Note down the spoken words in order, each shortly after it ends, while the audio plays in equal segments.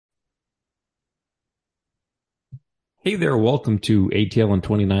Hey there, welcome to ATL and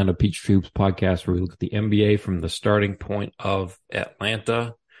 29 of Peach Troops podcast, where we look at the NBA from the starting point of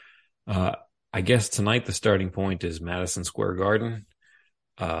Atlanta. Uh, I guess tonight the starting point is Madison Square Garden.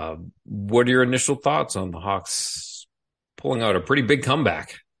 What are your initial thoughts on the Hawks pulling out a pretty big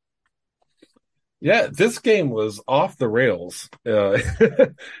comeback? Yeah, this game was off the rails. I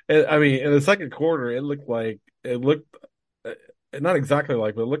mean, in the second quarter, it looked uh, not exactly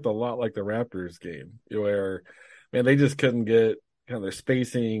like, but it looked a lot like the Raptors game, where man, they just couldn't get kind of their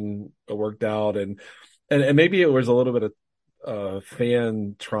spacing worked out, and maybe it was a little bit of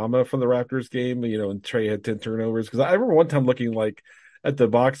fan trauma from the Raptors game, and Trey had 10 turnovers. Because I remember one time looking like at the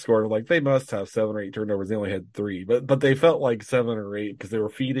box score, like they must have 7 or 8 turnovers. They only had three, but they felt like 7 or 8 because they were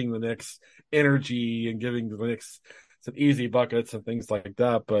feeding the Knicks energy and giving the Knicks some easy buckets and things like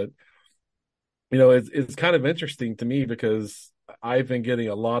that. But it's kind of interesting to me because I've been getting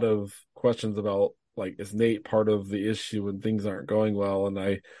a lot of questions about, like, is Nate part of the issue when things aren't going well? And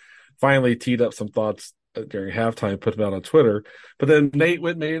I finally teed up some thoughts during halftime, put them out on Twitter. But then Nate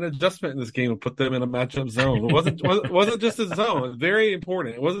went made an adjustment in this game and put them in a matchup zone. It wasn't just a zone. It was very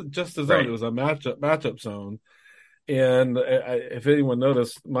important. It wasn't just a zone. It Right. was a matchup zone. And if anyone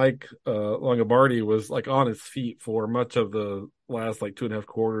noticed, Mike Longobardi was like on his feet for much of the last like 2.5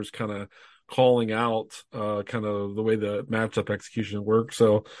 quarters, kind of calling out kind of the way the matchup execution worked.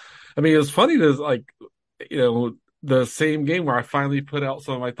 So, I mean, it was funny to like, you know, the same game where I finally put out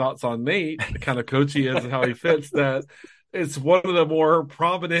some of my thoughts on Nate, the kind of coach he is and how he fits, that it's one of the more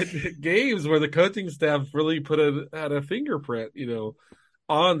prominent games where the coaching staff really had a fingerprint,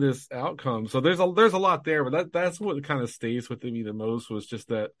 on this outcome. So there's a lot there, but that's what kind of stays with me the most, was just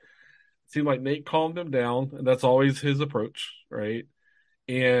that it seemed like Nate calmed them down, and that's always his approach, right?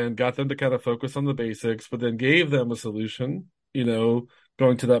 And got them to kind of focus on the basics, but then gave them a solution,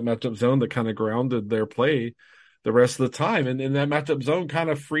 going to that matchup zone that kind of grounded their play the rest of the time. And in that matchup zone kind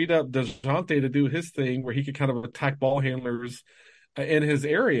of freed up DeJounte to do his thing where he could kind of attack ball handlers in his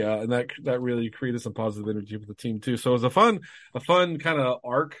area, and that really created some positive energy for the team too. So it was a fun kind of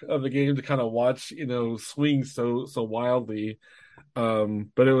arc of the game to kind of watch, swing so wildly.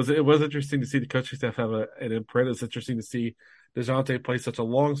 But it was interesting to see the coaching staff have an imprint. It's interesting to see DeJounte play such a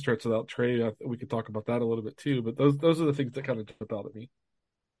long stretch without Trey. We could talk about that a little bit too. But those are the things that kind of jump out at me.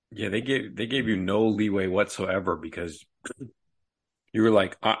 Yeah, they gave you no leeway whatsoever because you were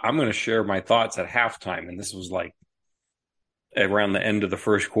like, I'm going to share my thoughts at halftime, and this was like around the end of the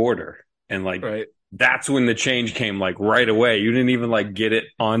first quarter, and like Right. that's when the change came, like right away. You didn't even like get it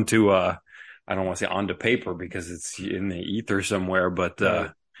onto I don't want to say onto paper because it's in the ether somewhere, but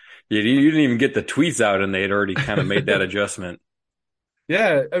Right. you didn't even get the tweets out, and they had already kind of made that adjustment.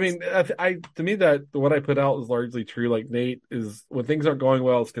 Yeah, I mean, I to me that what I put out is largely true. Like, Nate is, when things aren't going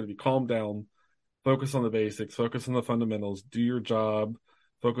well, it's going to be calm down, focus on the basics, focus on the fundamentals, do your job,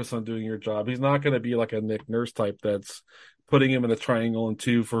 focus on doing your job. He's not going to be like a Nick Nurse type that's putting him in a triangle and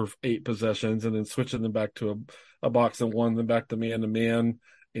two for 8 possessions and then switching them back to a box and one, then back to man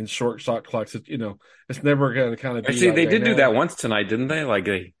in short shot clocks. It's never going to kind of be Actually, that they did do that dynamic. once tonight, didn't they? Like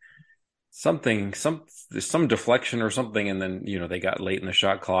some deflection or something, and then they got late in the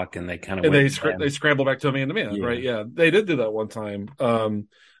shot clock, and they kind of And went they man. scramble back to a man, right? Yeah, Yeah, they did do that one time.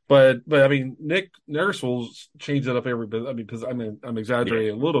 But I mean, Nick Nurse will change it up every bit. I mean, because I'm yeah.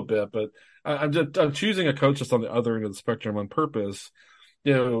 exaggerating a little bit, but I'm choosing a coach that's on the other end of the spectrum on purpose,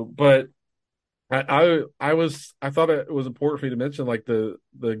 But I thought it was important for me to mention, like, the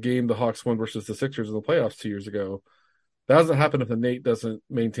game the Hawks won versus the Sixers in the playoffs 2 years ago. That doesn't happen if the Nate doesn't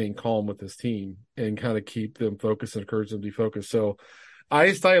maintain calm with his team and kind of keep them focused and encourage them to be focused. So I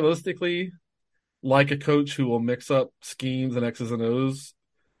stylistically like a coach who will mix up schemes and X's and O's,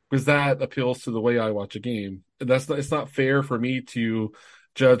 because that appeals to the way I watch a game. And it's not fair for me to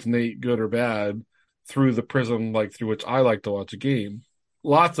judge Nate good or bad through the prism like through which I like to watch a game.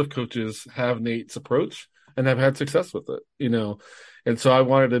 Lots of coaches have Nate's approach and have had success with it. And so I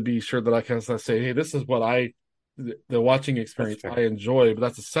wanted to be sure that I kind of say, hey, this is what the watching That's experience fair. I enjoy, but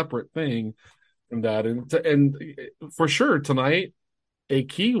that's a separate thing from that. And for sure tonight, a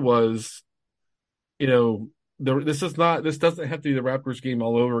key was, you know, this doesn't have to be the Raptors game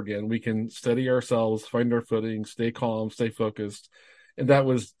all over again. We can steady ourselves, find our footing, stay calm, stay focused. And that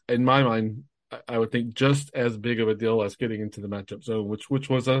was, in my mind, I would think, just as big of a deal as getting into the matchup zone, which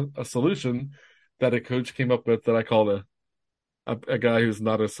was a solution that a coach came up with that I called a guy who's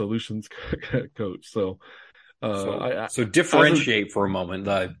not a solutions coach. So So I so as a differentiate for a moment.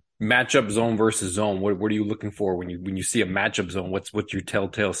 The matchup zone versus zone. What are you looking for when you see a matchup zone? What's your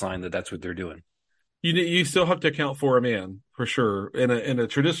telltale sign that that's what they're doing? you still have to account for a man for sure. In a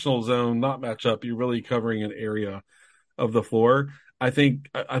traditional zone, not matchup, you're really covering an area. of the floor. I think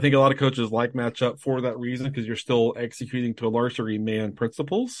a lot of coaches like matchup for that reason because you're still executing to a large degree man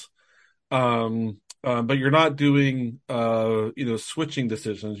principles. But you're not doing switching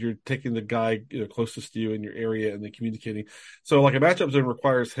decisions. You're taking the guy closest to you in your area and then communicating. So like a matchup zone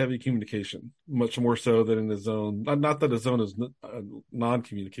requires heavy communication, much more so than in the zone. Not that a zone is a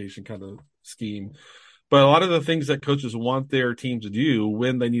non-communication kind of scheme, but a lot of the things that coaches want their team to do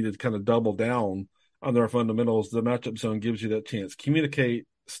when they need to kind of double down on their fundamentals, the matchup zone gives you that chance. Communicate,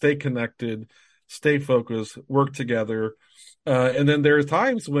 stay connected, stay focused, work together. And then there are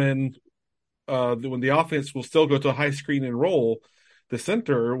times when the offense will still go to a high screen and roll, the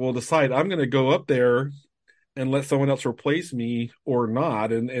center will decide, I'm going to go up there and let someone else replace me or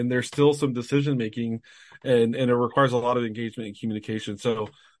not. And there's still some decision making, and it requires a lot of engagement and communication. So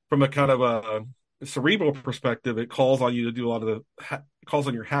from a kind of a cerebral perspective, it calls on you to do a lot of calls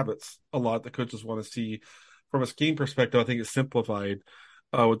on your habits a lot that coaches want to see. From a scheme perspective, I think it simplified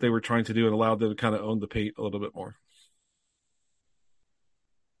what they were trying to do and allowed them to kind of own the paint a little bit more.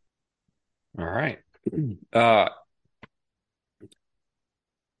 All right.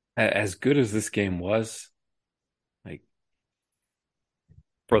 As good as this game was, like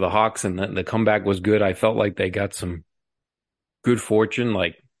for the Hawks, and the comeback was good, I felt like they got some good fortune.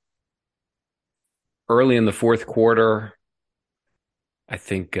 Like early in the fourth quarter, I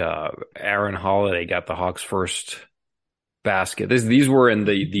think Aaron Holiday got the Hawks' first basket. These were in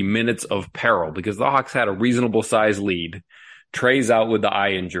the minutes of peril because the Hawks had a reasonable size lead. Trey's out with the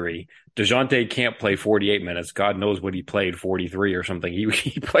eye injury. DeJounte can't play 48 minutes. God knows what he played, 43 or something.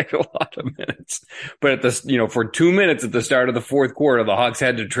 He played a lot of minutes. But at this, for 2 minutes at the start of the fourth quarter, the Hawks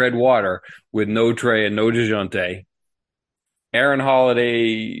had to tread water with no Trey and no DeJounte. Aaron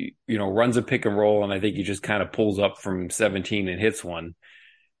Holiday, runs a pick and roll, and I think he just kind of pulls up from 17 and hits one.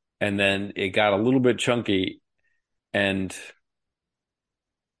 And then it got a little bit chunky, and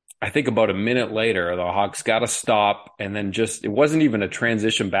I think about a minute later, the Hawks got to stop, and then it wasn't even a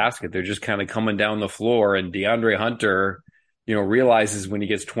transition basket. They're just kind of coming down the floor, and DeAndre Hunter, realizes when he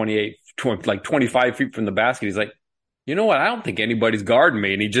gets 25 feet from the basket, he's like, you know what? I don't think anybody's guarding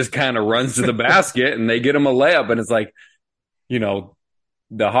me. And he just kind of runs to the basket, and they get him a layup. And it's like,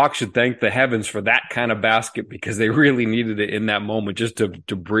 the Hawks should thank the heavens for that kind of basket because they really needed it in that moment just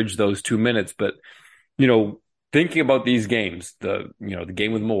to bridge those 2 minutes. But, thinking about these games, the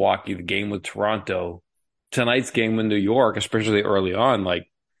game with Milwaukee, the game with Toronto, tonight's game with New York, especially early on,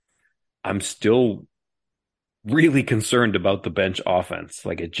 like I'm still really concerned about the bench offense.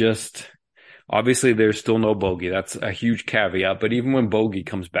 Like obviously there's still no Bogey. That's a huge caveat. But even when Bogey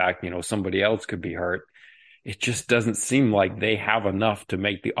comes back, somebody else could be hurt. It just doesn't seem like they have enough to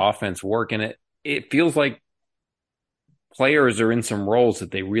make the offense work. And it feels like players are in some roles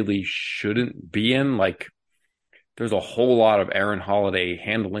that they really shouldn't be in. Like, there's a whole lot of Aaron Holiday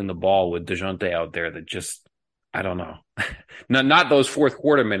handling the ball with DeJounte out there that just, I don't know. not those fourth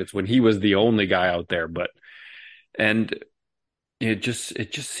quarter minutes when he was the only guy out there, and it just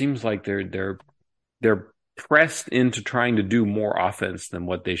seems like they're pressed into trying to do more offense than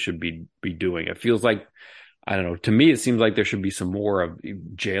what they should be doing. It feels like, I don't know. To me, it seems like there should be some more of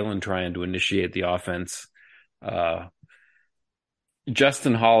Jalen trying to initiate the offense.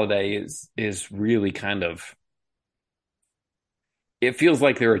 Justin Holiday is really kind of, it feels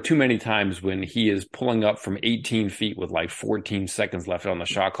like there are too many times when he is pulling up from 18 feet with like 14 seconds left on the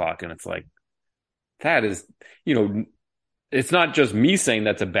shot clock. And it's like, that is, it's not just me saying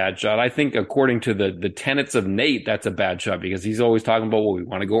that's a bad shot. I think according to the tenets of Nate, that's a bad shot because he's always talking about, well, we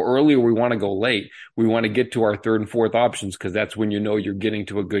want to go early or we want to go late. We want to get to our third and fourth options because that's when you're getting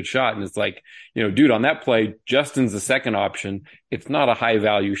to a good shot. And it's like, dude, on that play, Justin's the second option. It's not a high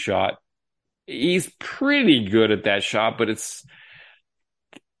value shot. He's pretty good at that shot, but it's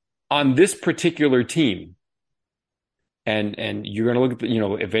on this particular team. And you're going to look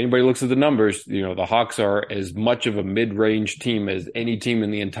at if anybody looks at the numbers, the Hawks are as much of a mid-range team as any team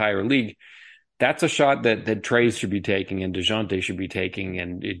in the entire league. That's a shot that Trey should be taking and DeJounte should be taking.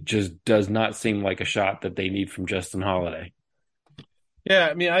 And it just does not seem like a shot that they need from Justin Holiday. Yeah,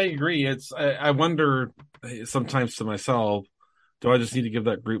 I mean, I agree. I wonder sometimes to myself, do I just need to give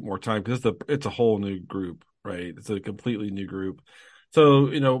that group more time? Because it's a whole new group, right? It's a completely new group. So,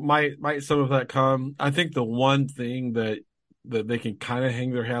 might some of that come? I think the one thing that they can kind of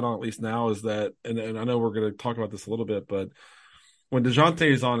hang their hat on, at least now, is that, and I know we're going to talk about this a little bit, but when DeJounte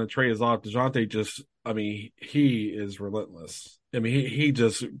is on and Trey is off, DeJounte just, he is relentless. He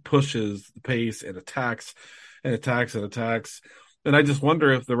just pushes the pace and attacks and attacks and attacks. And I just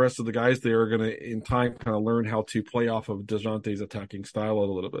wonder if the rest of the guys there are going to, in time, kind of learn how to play off of DeJounte's attacking style a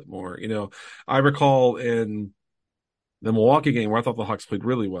little bit more. I recall in The Milwaukee game where I thought the Hawks played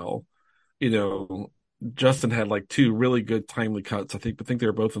really well, you know, Justin had like two really good timely cuts. I think they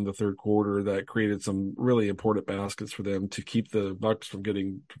were both in the third quarter that created some really important baskets for them to keep the Bucks from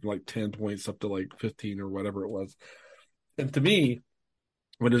getting like 10 points up to like 15 or whatever it was. And to me,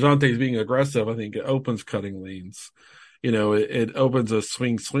 when DeJounte's being aggressive, I think it opens cutting lanes. It opens a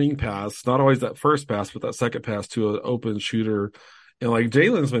swing pass, not always that first pass, but that second pass to an open shooter. And like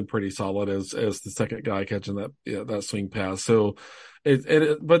Jalen's been pretty solid as the second guy catching that swing pass. So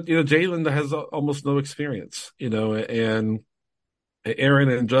but Jalen has almost no experience, and Aaron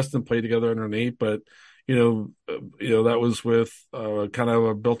and Justin played together underneath, but that was with kind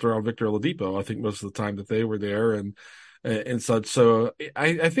of built around Victor Oladipo. I think most of the time that they were there and such. So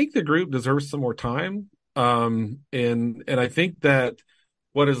I think the group deserves some more time. And I think that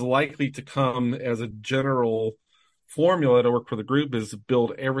what is likely to come as a general formula to work for the group is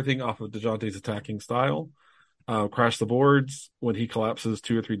build everything off of DeJounte's attacking style. Crash the boards when he collapses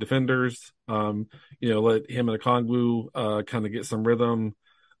two or three defenders. Let him and Okongwu kind of get some rhythm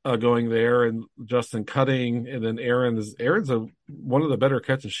going there, and Justin cutting, and then Aaron's one of the better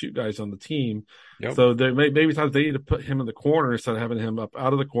catch and shoot guys on the team. Yep. So there maybe times they need to put him in the corner instead of having him up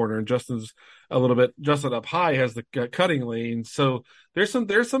out of the corner, and Justin up high has the cutting lane. So there's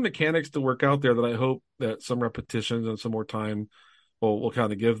some mechanics to work out there that I hope that some repetitions and some more time will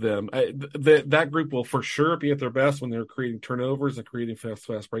kind of give them. That group will for sure be at their best when they're creating turnovers and creating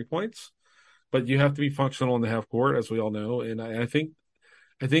fast break points. But you have to be functional in the half court, as we all know. And I think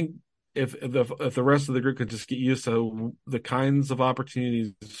if the rest of the group could just get used to the kinds of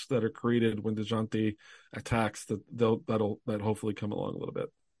opportunities that are created when DeJounte attacks, that'll hopefully come along a little bit.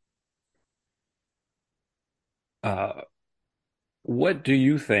 What do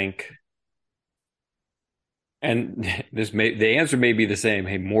you think? And the answer may be the same.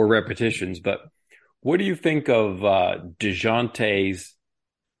 Hey, more repetitions, but what do you think of DeJounte's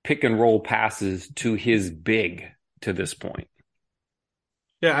pick and roll passes to his big to this point?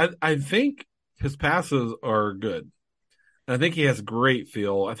 Yeah, I think his passes are good. I think he has great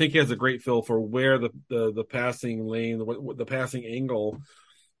feel. I think he has a great feel for where the passing lane, the passing angle.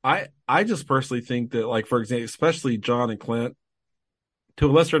 I just personally think that, like, for example, especially John and Clint, to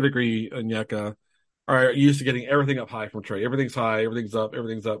a lesser degree, Onyeka, are used to getting everything up high from Trey. Everything's high, everything's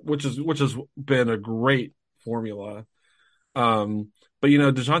up, which has been a great formula. But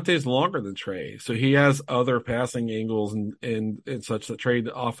DeJounte is longer than Trey, so he has other passing angles and such that Trey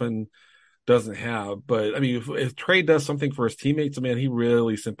often doesn't have. But I mean, if Trey does something for his teammates, man, he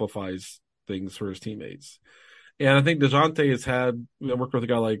really simplifies things for his teammates. And I think DeJounte has had worked with a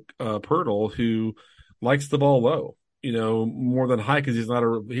guy like Pirtle, who likes the ball low, more than high, because he's not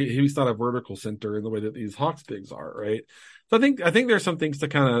a vertical center in the way that these Hawks bigs are, right? So I think there's some things to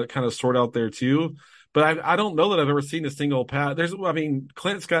kind of sort out there too. But I don't know that I've ever seen a single pass.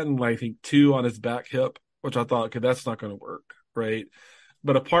 Clint's gotten, I think, two on his back hip, which I thought, okay, that's not going to work, right?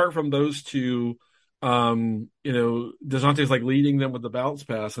 But apart from those two, DeJounte's like leading them with the bounce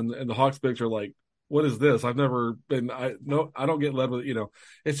pass, and the Hawks bigs are like, what is this? I don't get led with,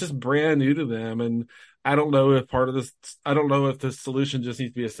 it's just brand new to them. And I don't know if the solution just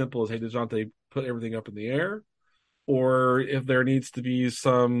needs to be as simple as, hey, DeJounte, put everything up in the air, or if there needs to be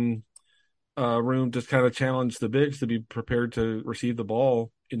some room to kind of challenge the bigs to be prepared to receive the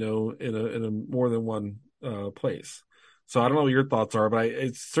ball, in a more than one place. So I don't know what your thoughts are, but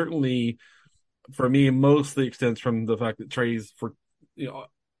it's certainly, for me, mostly extends from the fact that Trey's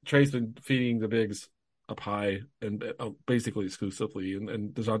been feeding the bigs up high and basically exclusively,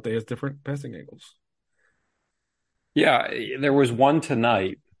 and DeJounte has different passing angles. Yeah, there was one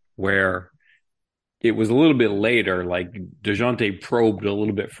tonight where it was a little bit later, like DeJounte probed a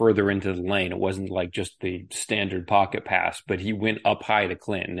little bit further into the lane. It wasn't like just the standard pocket pass, but he went up high to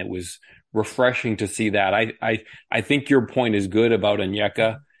Clinton. It was refreshing to see that. I think your point is good about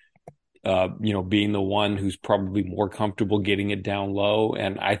Onyeka, being the one who's probably more comfortable getting it down low.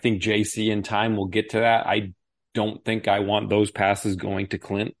 And I think JC in time will get to that. I don't think I want those passes going to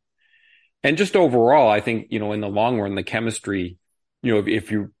Clint. And just overall, I think, in the long run, the chemistry,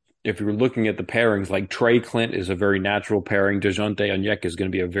 if you're looking at the pairings, like Trey Clint is a very natural pairing. DeJounte Onyeka is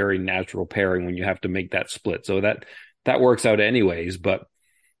going to be a very natural pairing when you have to make that split. So that works out anyways. But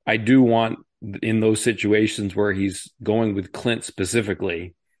I do want, in those situations where he's going with Clint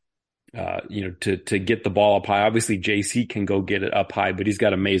specifically, to get the ball up high. Obviously, JC can go get it up high, but he's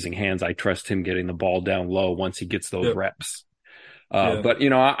got amazing hands. I trust him getting the ball down low once he gets those reps. But,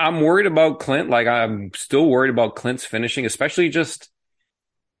 I'm worried about Clint. Like, I'm still worried about Clint's finishing, especially just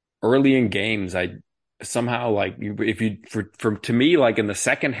early in games. I somehow, like, to me, like in the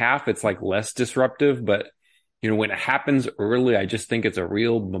second half, it's like less disruptive, but when it happens early, I just think it's a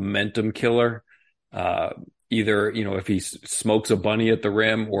real momentum killer. Either, if he smokes a bunny at the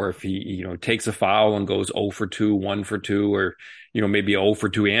rim, or if he, takes a foul and goes 0 for 2, 1 for 2, or, maybe 0 for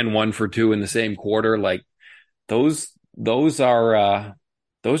 2 and 1 for 2 in the same quarter. Like those are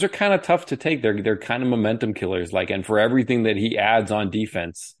kind of tough to take. They're kind of momentum killers. Like, and for everything that he adds on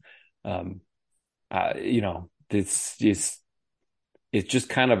defense, it's just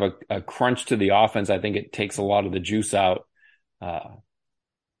kind of a crunch to the offense. I think it takes a lot of the juice out.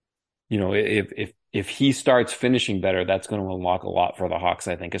 If he starts finishing better, that's going to unlock a lot for the Hawks,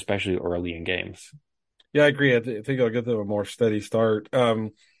 I think, especially early in games. Yeah, I agree. I think I'll get them a more steady start. A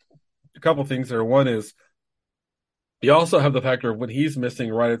couple things there. One is you also have the factor of when he's missing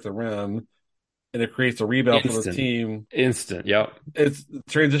right at the rim, and it creates a rebound for the team. Instant, yep. It's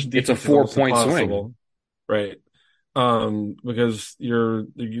transition defense. It's a 4-point swing, right? Because you're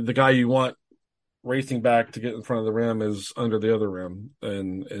the guy you want racing back to get in front of the rim is under the other rim,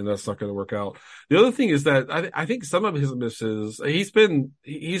 and that's not going to work out. The other thing is that I think some of his misses,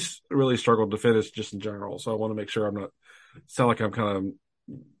 he's really struggled to finish just in general. So I want to make sure I'm not sound like I'm kind of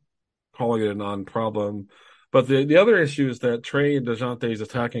calling it a non-problem. But the other issue is that Trey and DeJounte's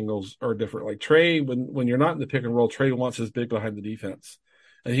attack angles are different. Like Trey, when you're not in the pick and roll, Trey wants his big behind the defense,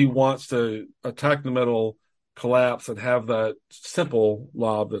 and he wants to attack the middle, collapse, and have that simple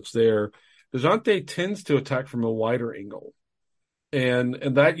lob that's there. DeJounte tends to attack from a wider angle. And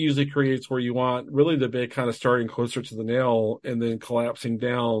that usually creates where you want really the big kind of starting closer to the nail and then collapsing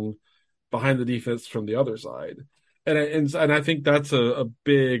down behind the defense from the other side. And I think that's a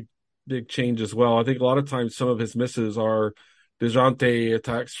big change as well. I think a lot of times some of his misses are DeJounte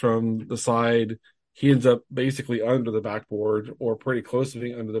attacks from the side. He ends up basically under the backboard or pretty close to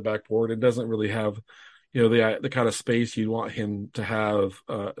being under the backboard. It doesn't really have the kind of space you want him to have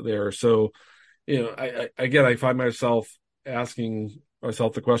there. So, I find myself asking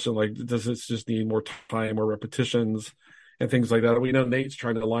myself the question, like, does this just need more time or repetitions and things like that? We know Nate's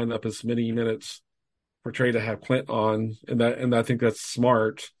trying to line up as many minutes for Trey to have Clint on, and I think that's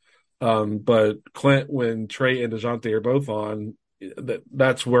smart. But Clint, when Trey and DeJounte are both on,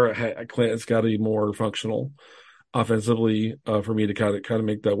 that's where Clint has got to be more functional offensively for me to kind of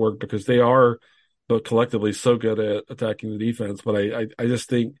make that work, because they are but collectively so good at attacking the defense. But I just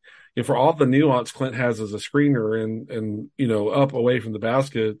think for all the nuance Clint has as a screener and up away from the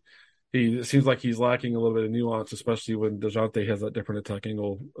basket, it seems like he's lacking a little bit of nuance, especially when DeJounte has that different attack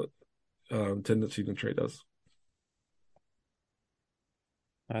angle tendency than Trey does.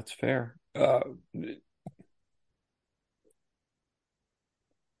 That's fair.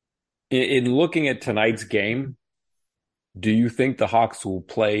 In looking at tonight's game, do you think the Hawks will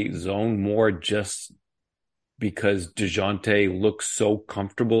play zone more just because DeJounte looks so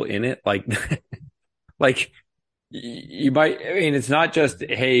comfortable in it? Like you might, it's not just,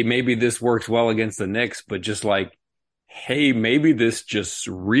 hey, maybe this works well against the Knicks, but just like, hey, maybe this just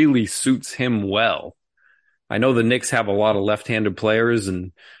really suits him well. I know the Knicks have a lot of left-handed players,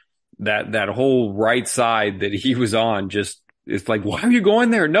 and that whole right side that he was on just, it's like, why are you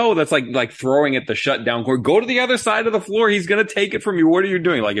going there? No, that's like throwing at the shutdown court. Go to the other side of the floor. He's going to take it from you. What are you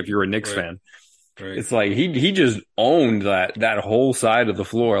doing? Like, if you're a Knicks fan, right. It's like he just owned that whole side of the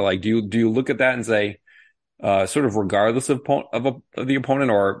floor. Like, do you look at that and say, sort of regardless of the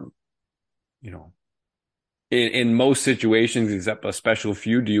opponent, or in most situations except a special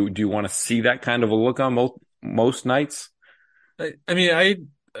few, do you want to see that kind of a look on most nights? We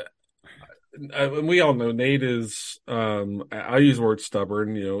all know Nate is, I use the word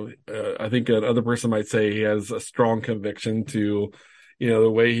stubborn, I think another person might say he has a strong conviction to, the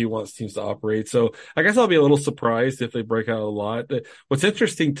way he wants teams to operate. So I guess I'll be a little surprised if they break out a lot. What's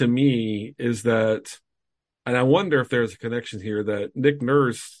interesting to me is that, and I wonder if there's a connection here, that Nick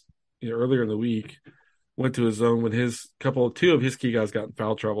Nurse, earlier in the week went to his zone when two of his key guys got in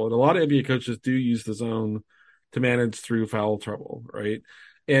foul trouble. And a lot of NBA coaches do use the zone to manage through foul trouble, right?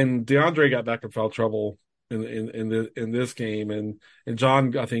 And DeAndre got back in foul trouble in this game, and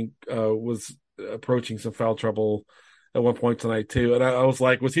John, I think, was approaching some foul trouble at one point tonight too. And I was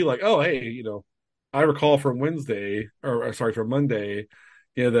like, was he like, oh hey, I recall from Monday,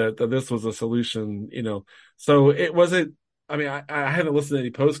 that this was a solution, So it wasn't. I mean, I haven't listened to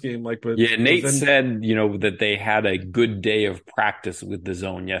any post game, but yeah, Nate said that they had a good day of practice with the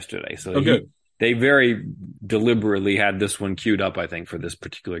zone yesterday, so good. They very deliberately had this one queued up, I think, for this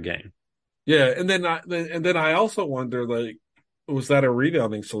particular game. Yeah, and then I also wonder, like, was that a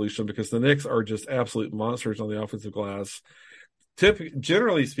rebounding solution? Because the Knicks are just absolute monsters on the offensive glass.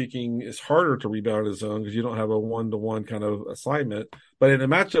 generally speaking, it's harder to rebound in a zone because you don't have a one-to-one kind of assignment. But in a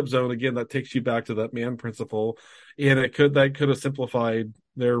matchup zone, again, that takes you back to that man principle, and that could have simplified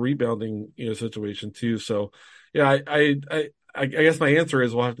their rebounding situation too. So, yeah, I guess my answer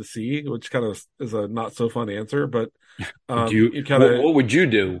is we'll have to see, which kind of is a not so fun answer, but it kind of What would you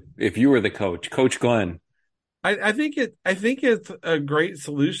do if you were the coach, Coach Glenn? I think it's a great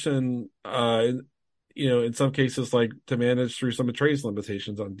solution. In some cases, like to manage through some of Trey's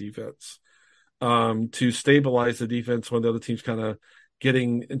limitations on defense, to stabilize the defense when the other team's kind of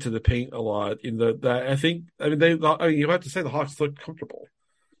getting into the paint a lot. In that you have to say the Hawks looked comfortable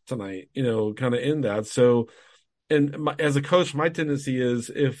tonight, kind of in that. So, as a coach, my tendency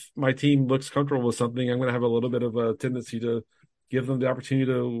is if my team looks comfortable with something, I'm going to have a little bit of a tendency to give them the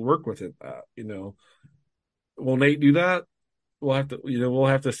opportunity to work with it. Will Nate do that? We'll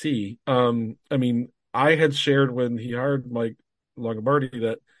have to see. I had shared when he hired Mike Longobardi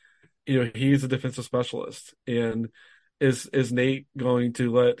that he's a defensive specialist, and is Nate going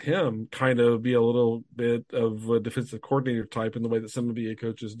to let him kind of be a little bit of a defensive coordinator type in the way that some NBA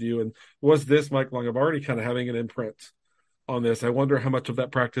coaches do? And was this Mike Longobardi kind of having an imprint on this? I wonder how much of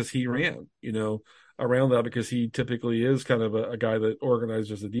that practice he ran, around that, because he typically is kind of a guy that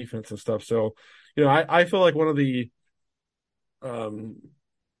organizes the defense and stuff. So, I feel like one of the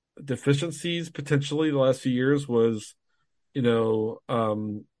deficiencies potentially the last few years was,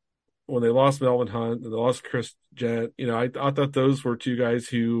 when they lost Melvin Hunt and they lost Chris Jent, I thought those were two guys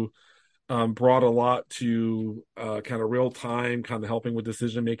who brought a lot to kind of real time, kind of helping with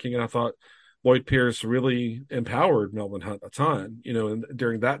decision making. And I thought Lloyd Pierce really empowered Melvin Hunt a ton,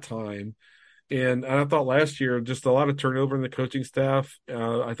 during that time. And I thought last year, just a lot of turnover in the coaching staff.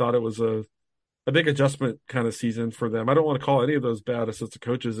 I thought it was a big adjustment kind of season for them. I don't want to call any of those bad assistant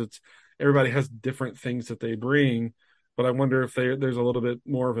coaches. It's everybody has different things that they bring, but I wonder if there's a little bit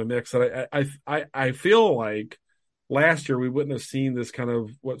more of a mix. And I feel like last year we wouldn't have seen this kind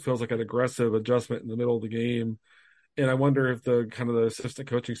of what feels like an aggressive adjustment in the middle of the game. And I wonder if the kind of the assistant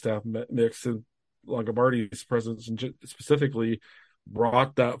coaching staff mix and Longobardi's presence and specifically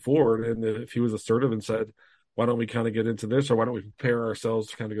brought that forward. And if he was assertive and said, why don't we kind of get into this, or why don't we prepare ourselves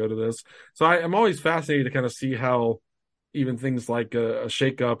to kind of go to this? So I'm always fascinated to kind of see how even things like a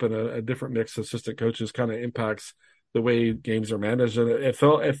shakeup and a different mix of assistant coaches kind of impacts the way games are managed. And it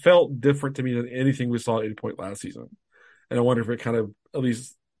felt different to me than anything we saw at 80 Point last season. And I wonder if it kind of, at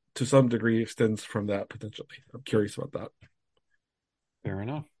least to some degree, extends from that potentially. I'm curious about that. Fair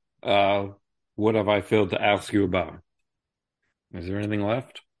enough. What have I failed to ask you about? Is there anything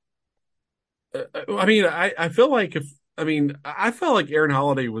left? I feel like I felt like Aaron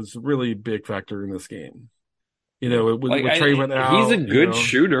Holiday was a really big factor in this game. When Trey went out, he's a good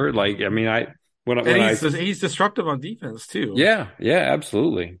shooter. He's destructive on defense too. Yeah,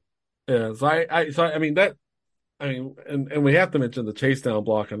 absolutely. Yeah, and we have to mention the chase down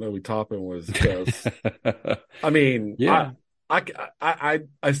block on Obi Toppin was just. Yeah.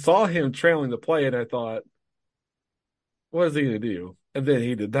 I saw him trailing the play and I thought, what is he going to do? And then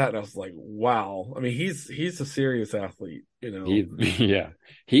he did that, and I was like, "Wow!" I mean, he's a serious athlete,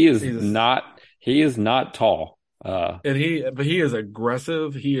 He is not tall, but he is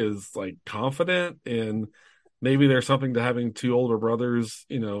aggressive. He is like confident, and maybe there's something to having two older brothers,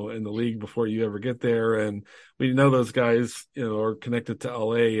 in the league before you ever get there. And we know those guys, are connected to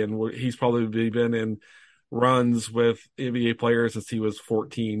LA, and he's probably been in runs with NBA players since he was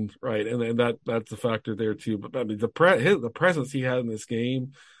 14, right? And that's a factor there too. But I mean, the presence he had in this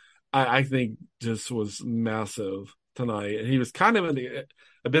game, I think just was massive tonight. And he was kind of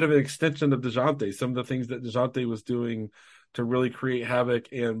a bit of an extension of DeJounte. Some of the things that DeJounte was doing to really create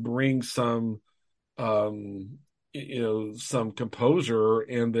havoc and bring some composure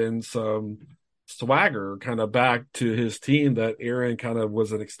and then some swagger kind of back to his team, that Aaron kind of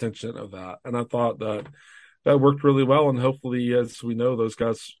was an extension of that. And I thought that worked really well. And hopefully, as we know, those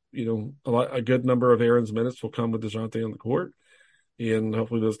guys, a good number of Aaron's minutes will come with DeJounte on the court. And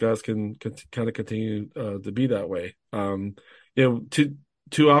hopefully those guys can kind of continue to be that way.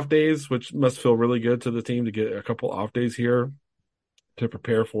 Two off days, which must feel really good to the team to get a couple off days here to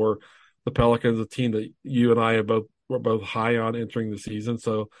prepare for the Pelicans, a team that you and I were both high on entering the season.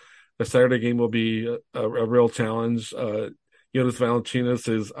 So the Saturday game will be a real challenge. Jonas Valanciunas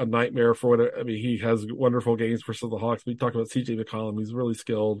is a nightmare for what he has wonderful games for the Hawks. We talked about CJ McCollum; he's really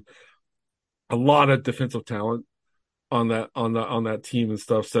skilled. A lot of defensive talent on that team and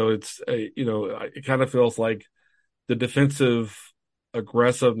stuff. So it kind of feels like the defensive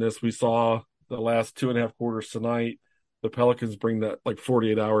aggressiveness we saw the last 2.5 quarters tonight. The Pelicans bring that like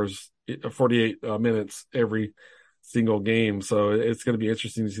 48 minutes every single game. So it's going to be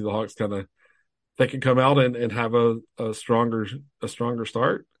interesting to see the Hawks kind of they can come out and have a stronger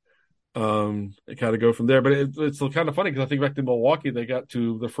start. And kind of go from there. But it's kind of funny because I think back to Milwaukee, they got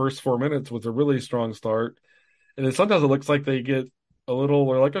to the first 4 minutes with a really strong start, and then sometimes it looks like they get a little.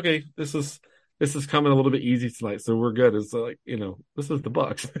 They're like, okay, this is coming a little bit easy tonight, so we're good. It's like, this is the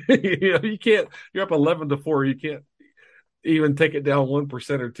Bucks. You can't. You're up 11-4. You can't even take it down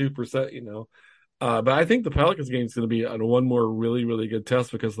 1% or 2%. But I think the Pelicans game is going to be one more really, really good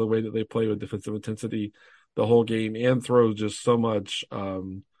test because of the way that they play with defensive intensity the whole game and throw just so much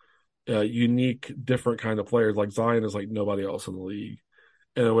unique, different kind of players. Like Zion is like nobody else in the league.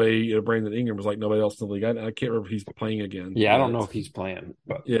 In a way, Brandon Ingram was like nobody else in the league. I can't remember if he's playing again. Yeah, I don't know if he's playing,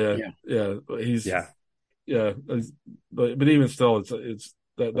 but yeah, he's but even still, it's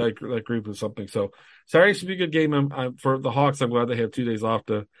that group is something. So Saturday should be a good game. I'm for the Hawks. I'm glad they have 2 days off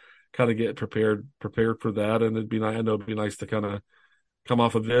to kind of get prepared for that, and I know it'd be nice to kind of come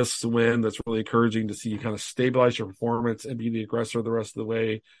off of this win. That's really encouraging to see you kind of stabilize your performance and be the aggressor the rest of the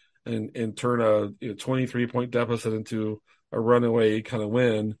way, and turn a 23-point deficit into a runaway kind of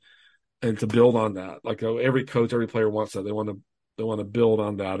win, and to build on that. Like every coach, every player wants that. They want to build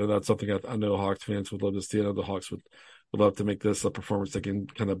on that, and that's something I know Hawks fans would love to see. I know the Hawks would love to make this a performance that can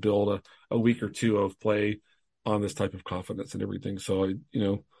kind of build a week or two of play on this type of confidence and everything. So I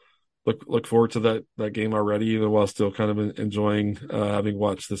look forward to that game already, while still kind of enjoying having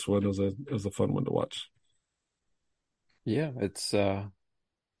watched this one. It was a fun one to watch. Yeah, it's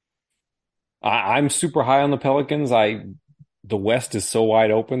I'm super high on the Pelicans. The West is so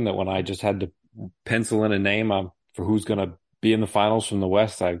wide open that when I just had to pencil in a name for who's going to be in the finals from the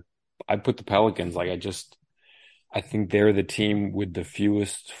West, I put the Pelicans. Like I think they're the team with the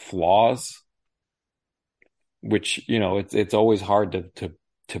fewest flaws, which, it's always hard to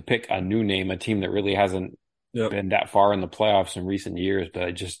pick a new name, a team that really hasn't been that far in the playoffs in recent years.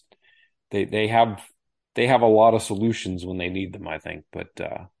 But they have a lot of solutions when they need them, I think. But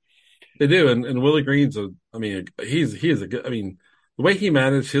they do, and Willie Green's he is a good. The way he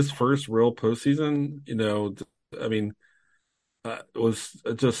managed his first real postseason, was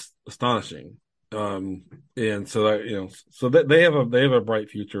just astonishing. And so so that they have a bright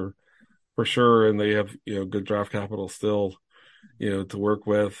future for sure, and they have good draft capital still, to work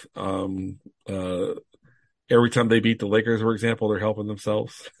with. Every time they beat the Lakers, for example, they're helping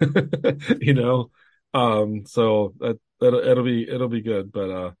themselves. So it'll be good,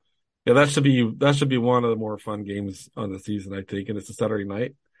 but yeah, that should be one of the more fun games on the season, I think, and it's a Saturday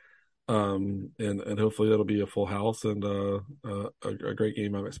night. And hopefully that'll be a full house and a great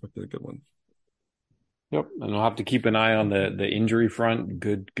game. I'm expecting a good one. Yep, and I'll have to keep an eye on the injury front.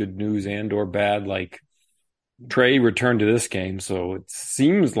 Good news and or bad. Like Trey returned to this game, so it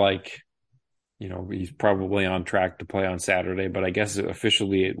seems like he's probably on track to play on Saturday. But I guess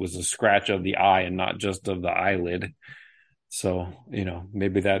officially it was a scratch of the eye and not just of the eyelid. So,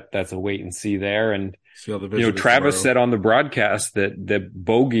 maybe that's a wait and see there. And, see how the Travis said on the broadcast that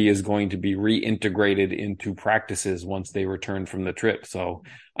Bogey is going to be reintegrated into practices once they return from the trip. So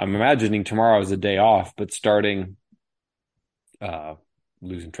I'm imagining tomorrow is a day off, but starting,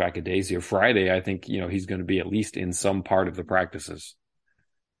 losing track of days here, Friday, I think, he's going to be at least in some part of the practices.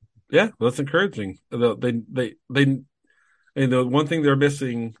 Yeah, that's encouraging. And the one thing they're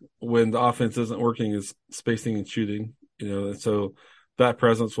missing when the offense isn't working is spacing and shooting. And so that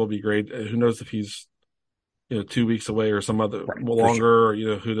presence will be great. Who knows if he's, 2 weeks away or some other longer, sure. Or,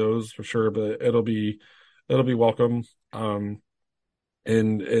 who knows for sure, but it'll be welcome.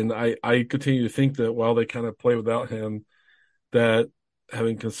 And I continue to think that while they kind of play without him, that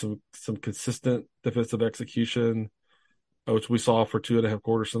having some consistent defensive execution, which we saw for 2.5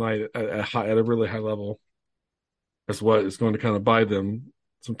 quarters tonight at a really high level, is what is going to kind of buy them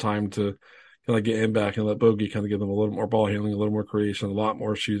some time to kind of get him back and let Bogey kind of give them a little more ball handling, a little more creation, a lot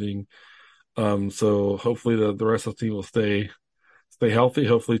more shooting. So hopefully the rest of the team will stay healthy.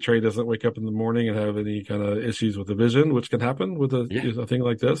 Hopefully Trey doesn't wake up in the morning and have any kind of issues with the vision, which can happen with a thing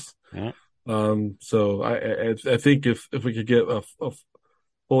like this. Yeah. So I think if we could get a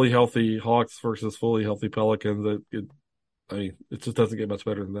fully healthy Hawks versus fully healthy Pelicans, it just doesn't get much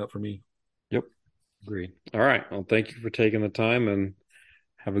better than that for me. Yep. Agreed. All right. Well, thank you for taking the time and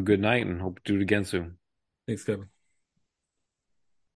have a good night and hope to do it again soon. Thanks, Kevin.